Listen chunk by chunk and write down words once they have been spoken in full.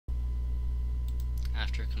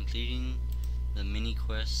after completing the mini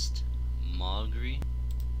quest Mogre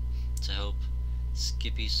to help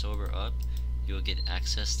Skippy sober up, you will get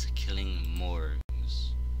access to killing Morgs.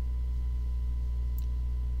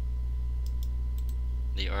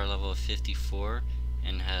 They are level 54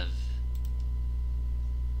 and have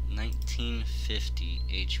 1950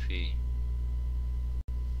 HP.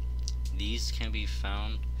 These can be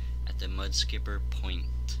found at the Mudskipper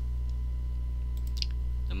point.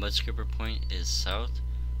 The Mudskipper point is south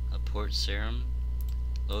of Port Sarim,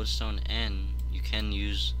 Lodestone, and you can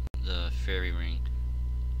use the fairy ring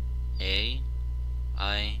AIQ.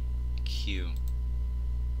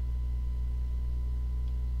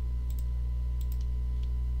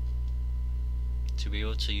 To be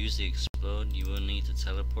able to use the explode, you will need to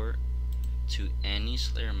teleport to any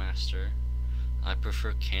Slayer Master. I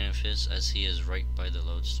prefer Canifis as he is right by the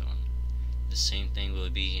lodestone. The same thing will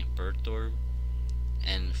be Berthorb,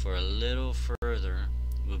 and for a little further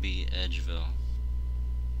will be Edgeville.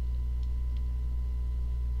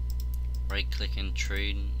 Right click and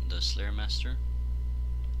trade the Slayer Master.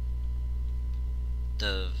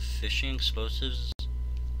 The fishing explosives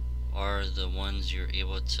are the ones you're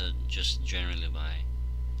able to just generally buy.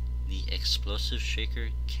 The explosive shaker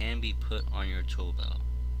can be put on your tool belt.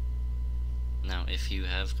 Now if you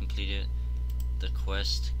have completed the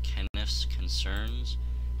quest Kenneth's Concerns,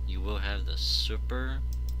 you will have the super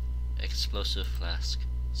explosive flask.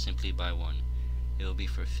 Simply buy one. It will be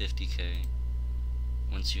for 50k.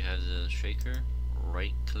 Once you have the shaker,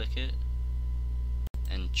 right click it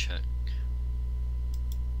and check.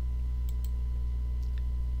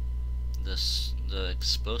 The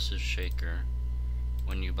explosive shaker,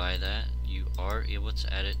 when you buy that, you are able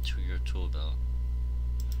to add it to your tool belt.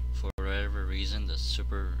 For whatever reason, the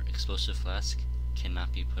super explosive flask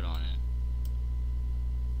cannot be put on it.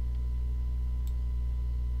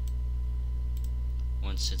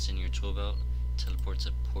 Once it's in your tool belt, teleport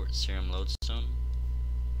to Port Sarim Lodestone.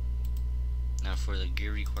 Now for the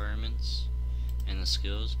gear requirements and the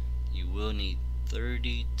skills, you will need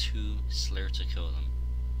 32 Slayer to kill them.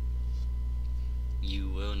 You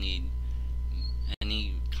will need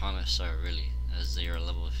any commissar really, as they are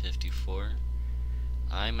level 54.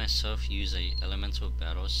 I myself use a elemental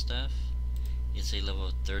battle staff. It's a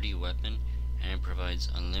level 30 weapon and it provides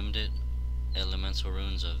unlimited elemental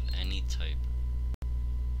runes of any type.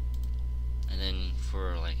 And then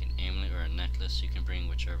for like an amulet or a necklace, you can bring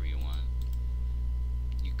whichever you want.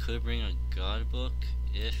 You could bring a god book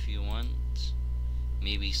if you want,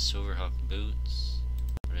 maybe Silverhawk boots,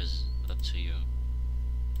 but it's up to you.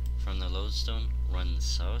 From the lodestone, run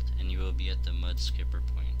south and you will be at the Mudskipper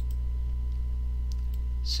point.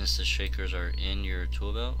 Since the shakers are in your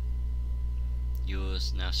tool belt, you will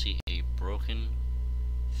now see a broken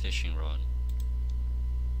fishing rod.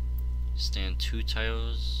 Stand 2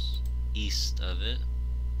 tiles east of it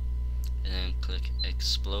and then click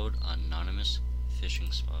Explode Anonymous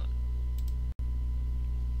Fishing Spot.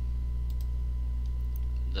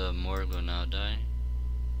 The Morg will now die.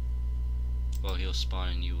 Well, he'll spawn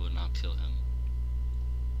and you will not kill him.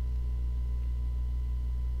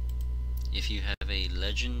 If you have a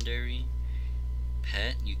legendary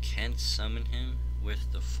pet, you can summon him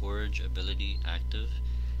with the Forge ability active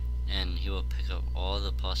and he will pick up all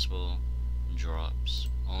the possible drops,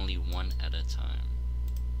 only one at a time.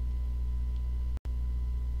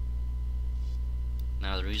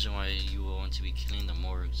 Now the reason why you will want to be killing the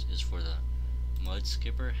Morgs is for the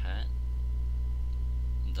Mudskipper hat,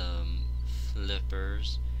 the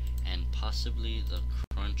flippers, and possibly the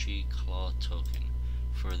crunchy claw token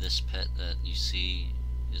for this pet that you see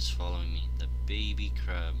is following me, the baby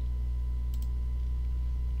crab.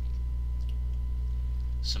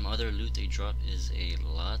 Some other loot they drop is a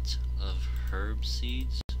lot of herb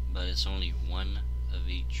seeds, but it's only one of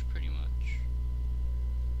each pretty much.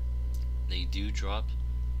 They do drop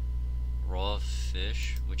raw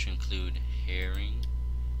fish, which include herring,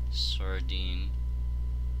 sardine,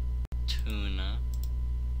 tuna,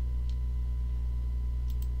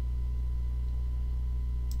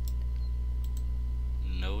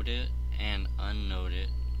 noted and unnoted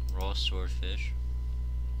raw swordfish,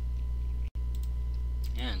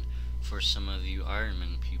 and for some of you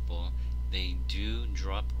ironmen people, they do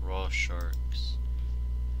drop raw sharks.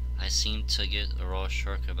 I seem to get a raw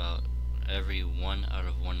shark about every 1 out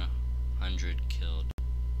of 100 killed.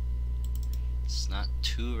 It's not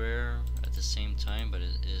too rare at the same time, but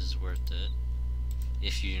it is worth it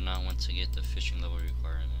if you do not want to get the fishing level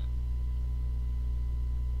requirement.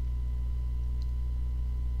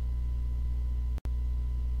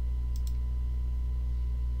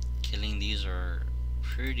 Killing these are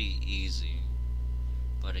pretty easy,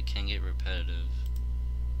 but it can get repetitive.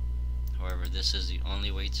 However, this is the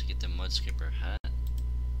only way to get the Mudskipper hat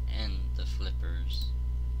and the flippers.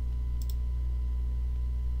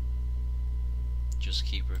 Just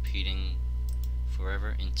keep repeating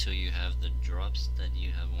forever until you have the drops that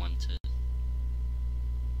you have wanted.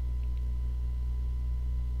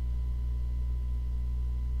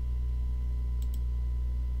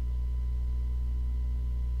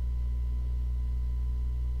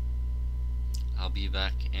 I'll be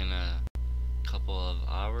back in a couple of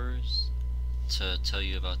hours to tell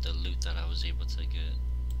you about the loot that I was able to get.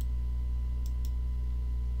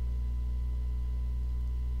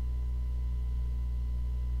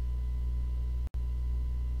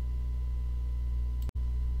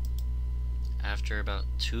 After about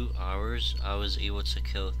 2 hours, I was able to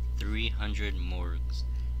kill 300 morgues,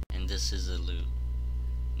 and this is the loot.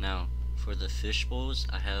 Now, for the fish bowls,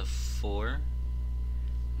 I have 4.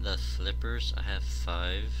 The flippers, I have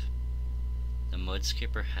 5. The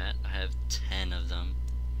Mudskipper hat, I have 10 of them.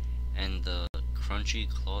 And the crunchy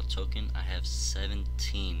claw token, I have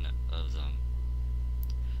 17 of them.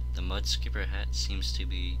 The Mudskipper hat seems to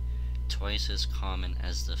be twice as common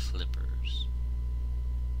as the flippers.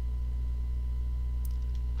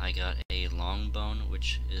 I got a long bone,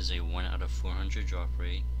 which is a 1 out of 400 drop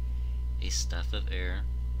rate, a staff of air,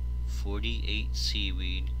 48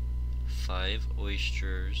 seaweed, 5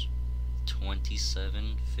 oysters,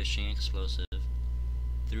 27 fishing explosive,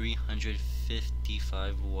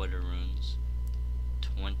 355 water runes,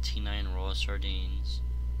 29 raw sardines,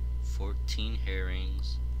 14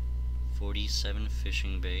 herrings, 47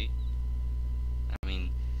 fishing bait,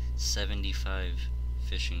 75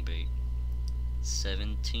 fishing bait,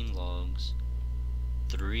 17 logs,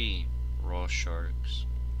 3 raw sharks,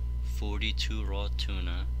 42 raw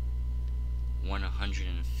tuna,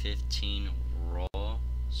 115 raw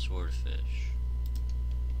swordfish.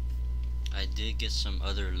 I did get some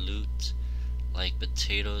other loot like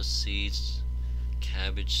potato seeds,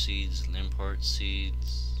 cabbage seeds, limpart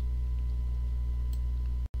seeds,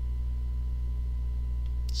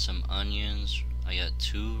 some onions. I got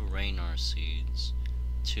 2 Raynar seeds,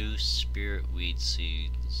 2 spirit weed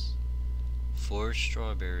seeds, 4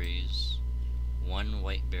 strawberries, 1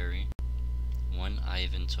 white berry, 1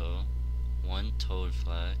 ivantoe, 1 toad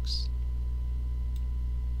flax,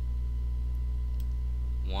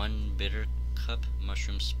 1 bitter cup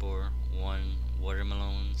mushroom spore, 1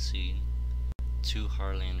 watermelon seed, 2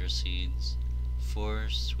 harlander seeds, 4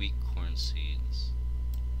 sweet corn seeds.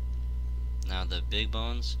 Now the big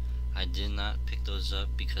bones, I did not pick those up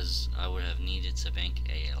because I would have needed to bank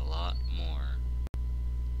a lot more.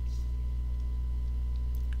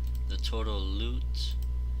 The total loot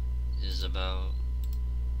is about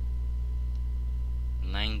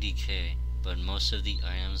 90k, but most of the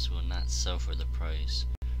items will not sell for the price.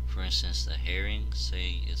 For instance, the herring,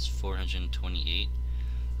 say it's 428,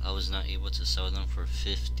 I was not able to sell them for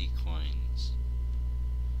 50 coins.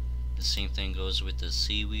 The same thing goes with the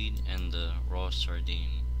seaweed and the raw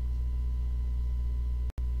sardine.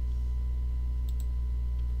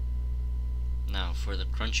 Now for the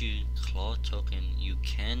crunchy claw token, you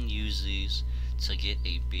can use these to get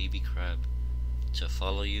a baby crab to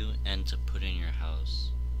follow you and to put in your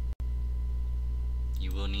house.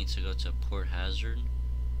 You will need to go to Port Hazard,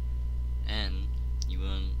 and you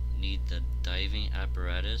will need the diving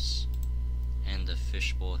apparatus and the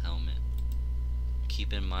fishbowl helmet.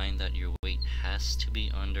 Keep in mind that your weight has to be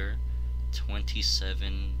under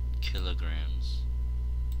 27 kilograms.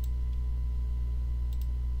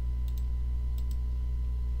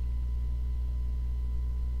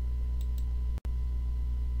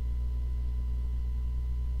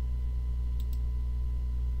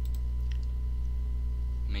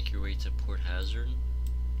 Make your way to Port Hazard.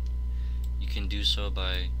 You can do so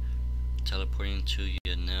by teleporting to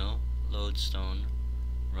Yanil Lodestone,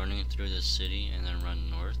 running through the city, and then run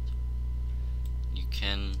north. You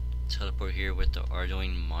can teleport here with the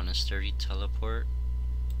Ardoin Monastery teleport,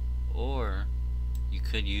 or you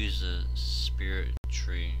could use the Spirit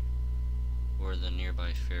Tree or the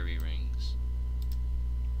nearby fairy rings.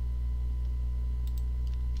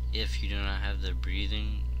 If you do not have the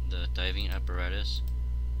diving apparatus,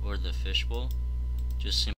 or the fishbowl,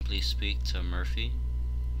 just simply speak to Murphy,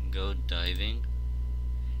 go diving,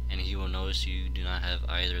 and he will notice you do not have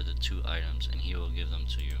either of the 2 items, and he will give them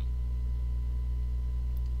to you.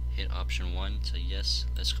 Hit option 1 to yes,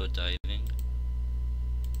 let's go diving.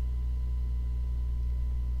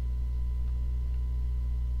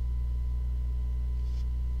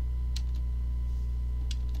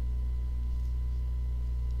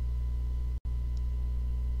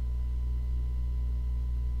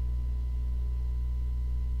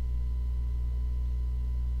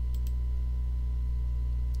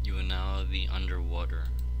 You will now be underwater.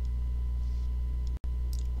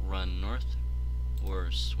 Run north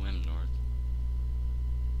or swim north.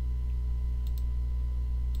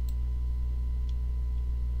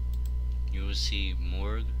 You will see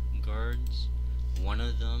morgue guards. One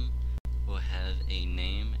of them will have a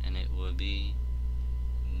name and it will be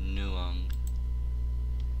Nuang.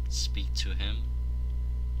 Speak to him.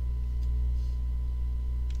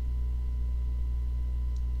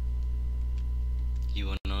 You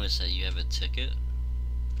will notice that you have a ticket,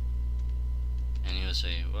 and he'll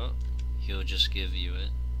say, well, he'll just give you it.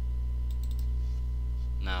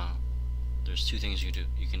 Now, there's two things you do.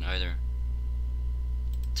 You can either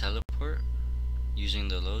teleport using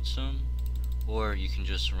the lodestone, or you can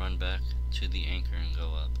just run back to the anchor and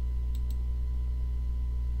go up.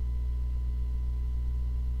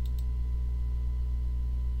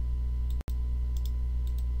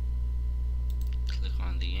 Click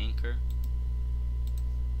on the anchor.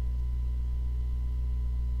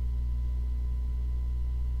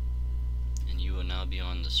 And you will now be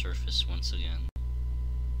on the surface once again.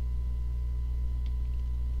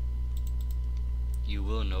 You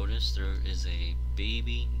will notice there is a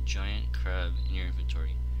baby giant crab in your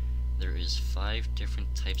inventory. There is 5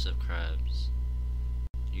 different types of crabs.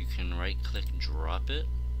 You can right click, drop it,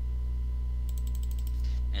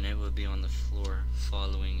 and it will be on the floor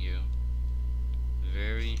following you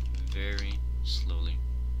very, very slowly.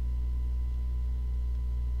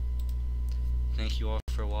 Thank you all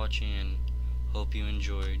for watching, and hope you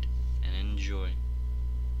enjoyed, and enjoy.